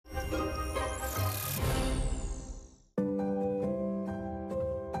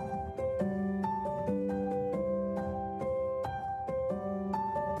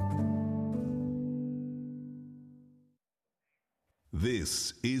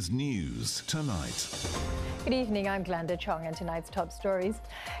This is News Tonight. Good evening, I'm Glenda Chong, and tonight's top stories.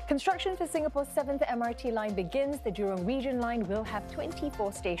 Construction for Singapore's 7th MRT line begins. The Jurong Region line will have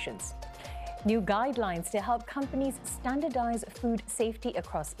 24 stations. New guidelines to help companies standardize food safety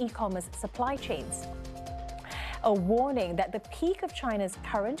across e-commerce supply chains. A warning that the peak of China's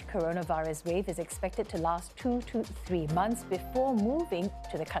current coronavirus wave is expected to last 2 to 3 months before moving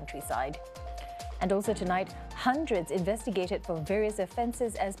to the countryside. And also tonight, hundreds investigated for various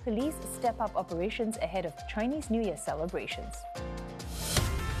offences as police step up operations ahead of Chinese New Year celebrations.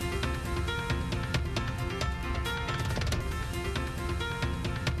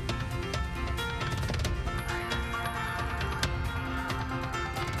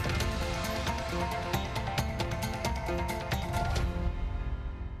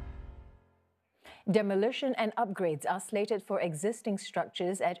 Demolition and upgrades are slated for existing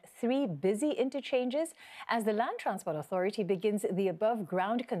structures at 3 busy interchanges as the Land Transport Authority begins the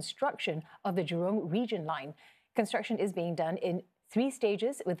above-ground construction of the Jurong Region line. Construction is being done in 3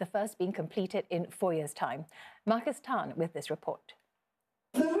 stages, with the first being completed in 4 years' time. Marcus Tan with this report.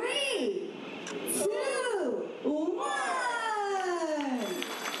 3, 2, 1.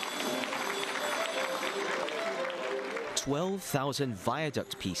 12,000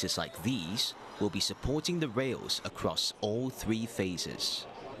 viaduct pieces like these will be supporting the rails across all 3 phases.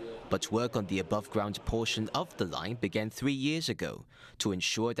 But work on the above-ground portion of the line began 3 years ago to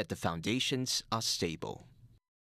ensure that the foundations are stable.